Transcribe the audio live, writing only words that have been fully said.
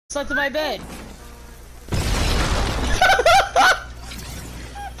Stuck to my bed.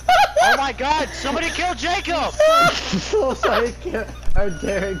 Oh my god, somebody killed Jacob! Somebody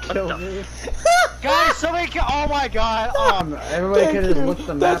Darren killed me. Guys, somebody killed. Oh my god. Everybody could have looked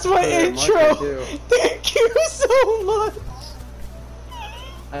the map. That's my intro. Thank you so much.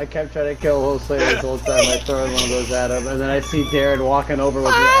 I kept trying to kill Will Slater the whole time. I throw one of those at him, and then I see Darren walking over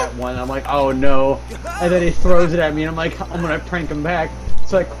with me at one. I'm like, oh no. And then he throws it at me, and I'm like, I'm gonna prank him back.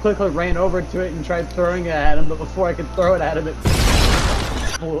 So I quickly ran over to it and tried throwing it at him, but before I could throw it at him, it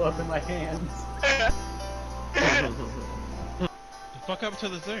blew up in my hands. The fuck up to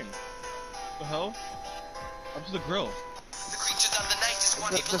the thing. The hell? Up to the grill.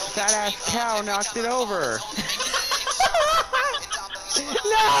 The fat ass cow knocked it over.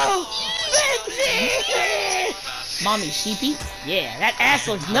 No! Betsy! Mommy sheepy? Yeah, that ass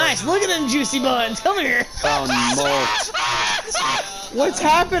looks nice. Look at them juicy buns. Come here. Oh, mulch. What's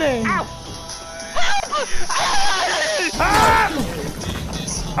happening? Ow.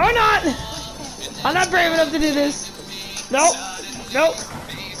 Or not! I'm not brave enough to do this. Nope. Nope.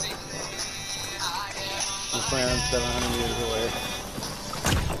 I'm playing 700 meters away.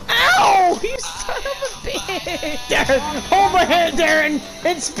 Ow! You son of a bitch! Darren, hold my hand, Darren!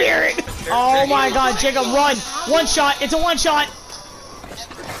 In spirit! Oh my god, Jacob, run! One shot, it's a one shot!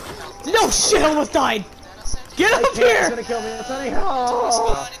 No shit, I almost died! Get up here! It's gonna kill me, it's gonna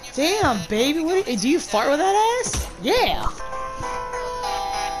oh. Damn, baby, what do you fart with that ass? Yeah!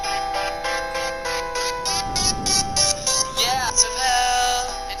 Yeah, to hell,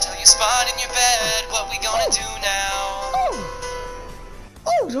 until you spawn in your bed, what we gonna do now?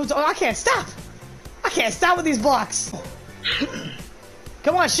 Oh, I can't stop! I can't stop with these blocks!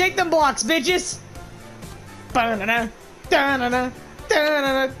 Come on, shake them blocks, bitches! Ba-na-na, da-na-na,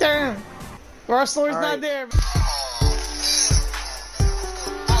 da-na-na-da. Rustler's not there.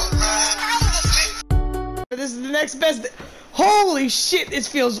 This is the next best. Holy shit, this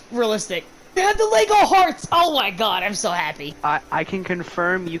feels realistic. They have the Lego hearts! Oh my god, I'm so happy. I can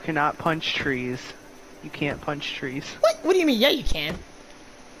confirm you cannot punch trees. You can't punch trees. What? What do you mean? Yeah, you can.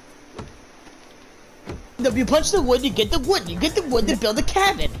 If you punch the wood, you get the wood. You get the wood to build a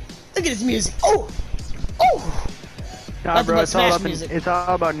cabin. Look at this music. Oh! Oh! Nah, bro, it's all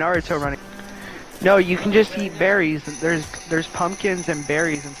about Naruto running. No, you can just eat berries. There's pumpkins and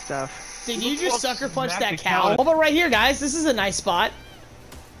berries and stuff. Did you just sucker punch that cow? How about right here, guys? This is a nice spot.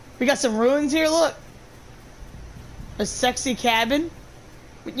 We got some ruins here, look. A sexy cabin.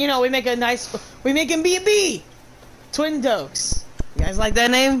 You know, we make a nice... We make him B&B. Twin Oaks. You guys like that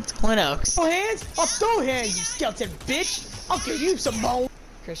name? Twin Oaks. Throw hands? I'll throw hands, you skeleton bitch. I'll give you some bone.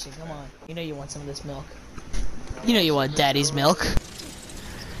 Christian, come on. You know you want some of this milk. You know you want daddy's milk.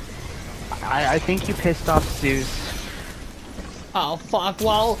 I think you pissed off Zeus. Oh, fuck.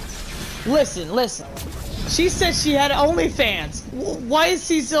 Well, listen. She said she had OnlyFans. Why is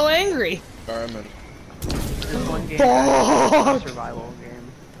he so angry? There's one game that's a survival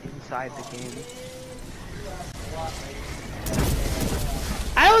game inside the game.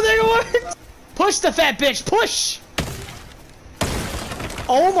 I don't think it works! Push the fat bitch, push!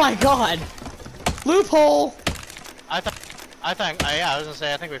 Oh my god. Loophole. I think, yeah, I was gonna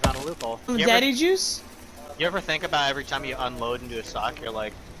say, I think we found a loophole. Daddy juice? You ever think about every time you unload into a sock, you're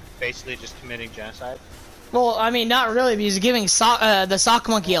like, basically just committing genocide? Well, I mean, not really, because you're giving the sock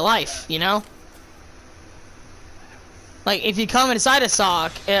monkey a life, you know? Like, if you come inside a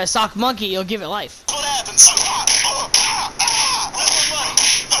sock monkey, you'll give it life. What happens?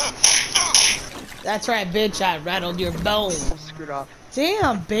 That's right, bitch, I rattled your bones. Screwed off.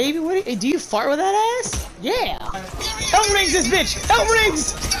 Damn, baby, do you fart with that ass? Yeah. Help rings this bitch! Help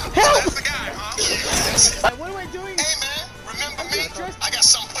rings! Help! What am I doing? Hey man, remember me? I got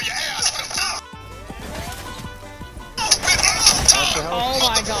something for your ass. Oh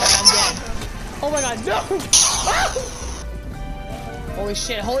my god, I'm dead. Oh my god, no! Holy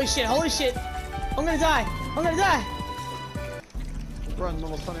shit, holy shit, holy shit! I'm gonna die! I'm gonna die! Run,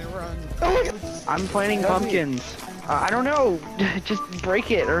 little bunny, run. Oh my god! I'm planting pumpkins. I don't know. Just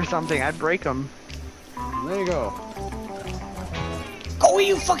break it or something. I'd break them. There you go. Go,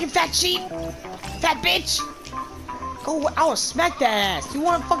 you fucking fat sheep! Fat bitch! Go, I'll smack that ass! You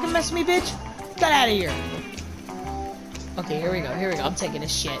wanna fucking mess with me, bitch? Get out of here! Okay, here we go, I'm taking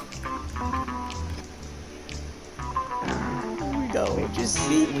this shit. Here we go, just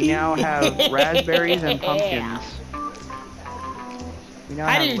see me. We now have raspberries and pumpkins. We now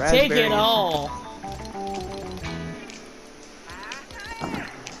I didn't take it all.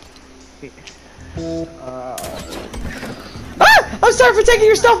 I'm sorry for taking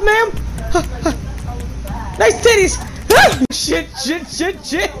your stuff, ma'am! Nice titties!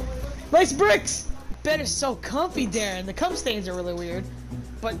 shit. Nice bricks. Bed is so comfy, Darren. The cum stains are really weird,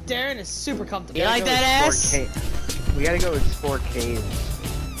 but Darren is super comfortable. You like that ass? We gotta go explore caves.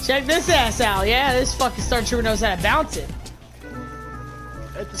 Check this ass out. Yeah, this fucking Star Trooper knows how to bounce it.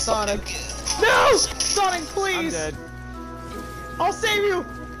 It's a Sonic. No! Sonic, please! I'm dead. I'll save you!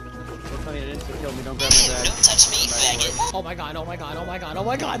 It's funny, it insta killed me. Don't grab my bag. Don't touch me, faggot. Oh my god, oh my god, oh my god, oh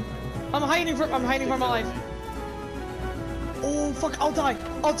my god! I'm hiding for my life. Oh fuck, I'll die.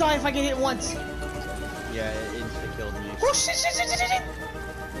 I'll die if I get hit once. Yeah, it insta killed me. Oh shit.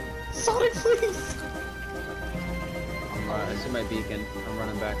 Sonic, please! I see my beacon. I'm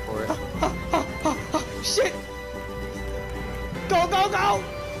running back for it. Shit! Go!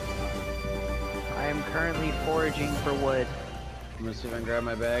 I am currently foraging for wood. I'm gonna see if I can grab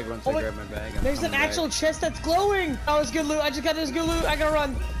my bag. Once I grab my bag, I'm There's an coming actual back. chest that's glowing! Oh, it's good loot. I just got this good loot. I gotta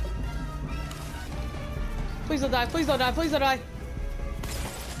run. Please don't die. Please don't die. Please don't die.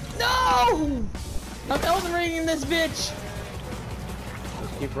 No! I'm Elden Ringing this bitch.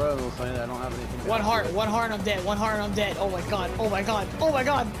 Just keep running, little Sonny. I don't have anything. One heart, and I'm dead. One heart, and I'm dead. Oh my god. Oh my god. Oh my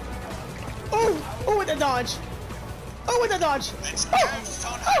god. Oh, with the dodge. Oh, with the dodge. Let's go,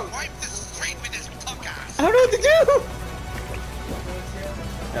 Sonic. Wipe the street with his punk ass. I don't know what to do.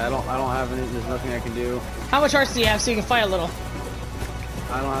 Yeah, I don't have any. There's nothing I can do. How much hearts do you have so you can fight a little?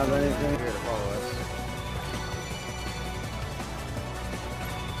 I don't have anything here to follow us.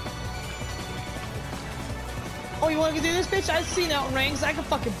 Oh, you wanna go do this, bitch? I've seen Elden Rings. I can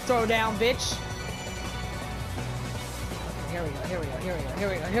fucking throw down, bitch. Here we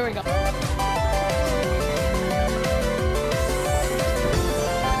go.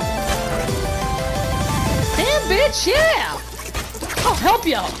 Damn, bitch, yeah! I'll help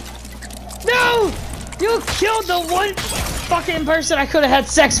you! No! You killed the one fucking person I could have had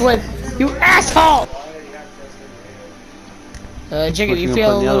sex with! You asshole! Jacob, you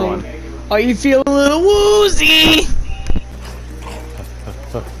feel a little... Oh, you feel a little woozy!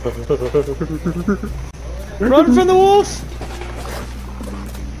 Run from the wolf!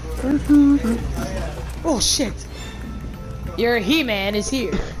 Oh shit! Your He-Man is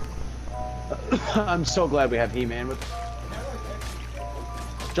here. I'm so glad we have He-Man with.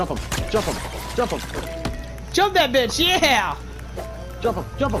 Jump him! Jump that bitch, yeah! Jump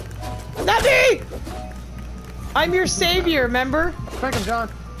him! Not me! I'm your savior, remember? Crank him, John!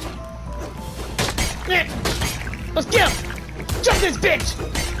 Yeah. Let's get him! Jump this bitch!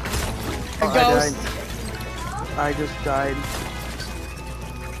 Ghost! I just died.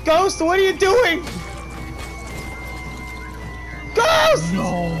 Ghost, what are you doing? Ghost!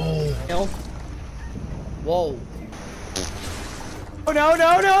 No! Whoa. Oh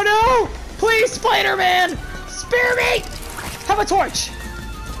no! Please, Spider-Man! Spare me! Have a torch!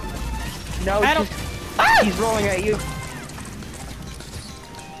 No, I don't... he's rolling at you.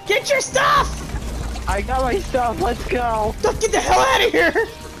 Get your stuff! I got my stuff, let's go! Don't get the hell out of here!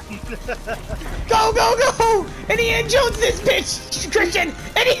 Go! Indiana Jones this bitch! Christian!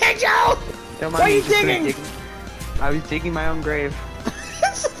 Indiana Jones! Don't Why mind are me, you just gonna digging? I was digging my own grave.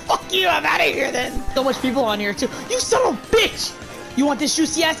 Fuck you, I'm out of here then! So much people on here too. You son of a bitch! You want this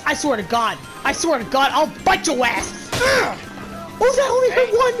juicy ass? I swear to God, I'll bite your ass! Ugh! Oh, that only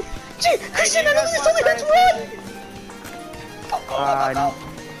hurt one! Gee, Christian, I know this only hurts one! Go.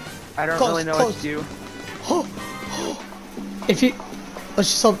 I don't Close, really know what to do. If you... Let's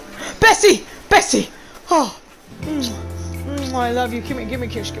just hope... Betsy! Oh! I love you. Give me a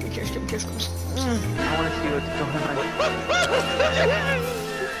kiss. I want to see what's going on.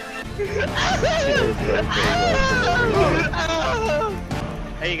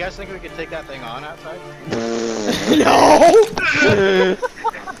 Hey, you guys think we could take that thing on outside? No!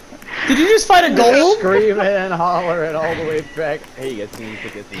 Did you just fight a gold? Scream and holler it all the way back. Hey, you guys need to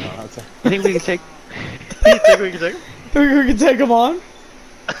get thing on outside. You think we can take... You think we can take him? We can take him on?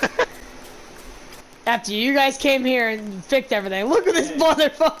 After you guys came here and fixed everything, look what this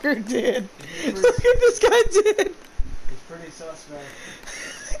motherfucker did! Look what this guy did! He's pretty suspect.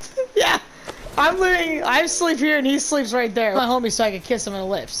 Yeah! I sleep here and he sleeps right there. My homie so I can kiss him in the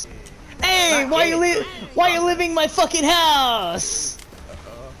lips. Hey, why you leaving my fucking house?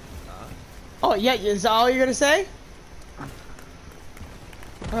 Oh yeah, is that all you're gonna say?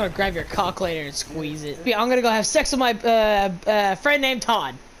 I'm gonna grab your cock later and squeeze it. I'm gonna go have sex with my friend named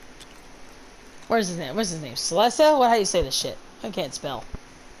Todd. What's his name? Celessa? How do you say this shit? I can't spell.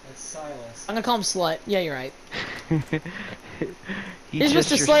 It's Silas. I'm gonna call him Slut. Yeah, you're right. He's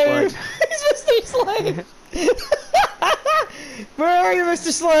Mr. your Slave! slut. He's Mr. Slave! Where are you,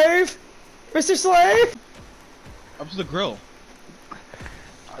 Mr. Slave? Mr. Slave? Up to the grill.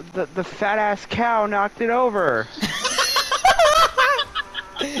 The fat ass cow knocked it over.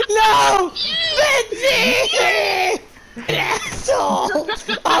 No! Betsy! Asshole!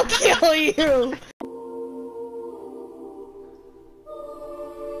 I'll kill you!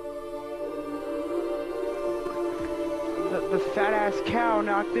 The fat ass cow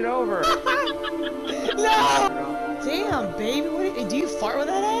knocked it over. No! Damn, baby, what do you fart with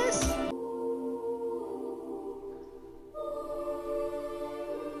that ass?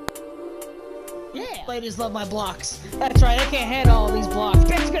 Yeah. Ladies love my blocks. That's right, I can't handle all these blocks.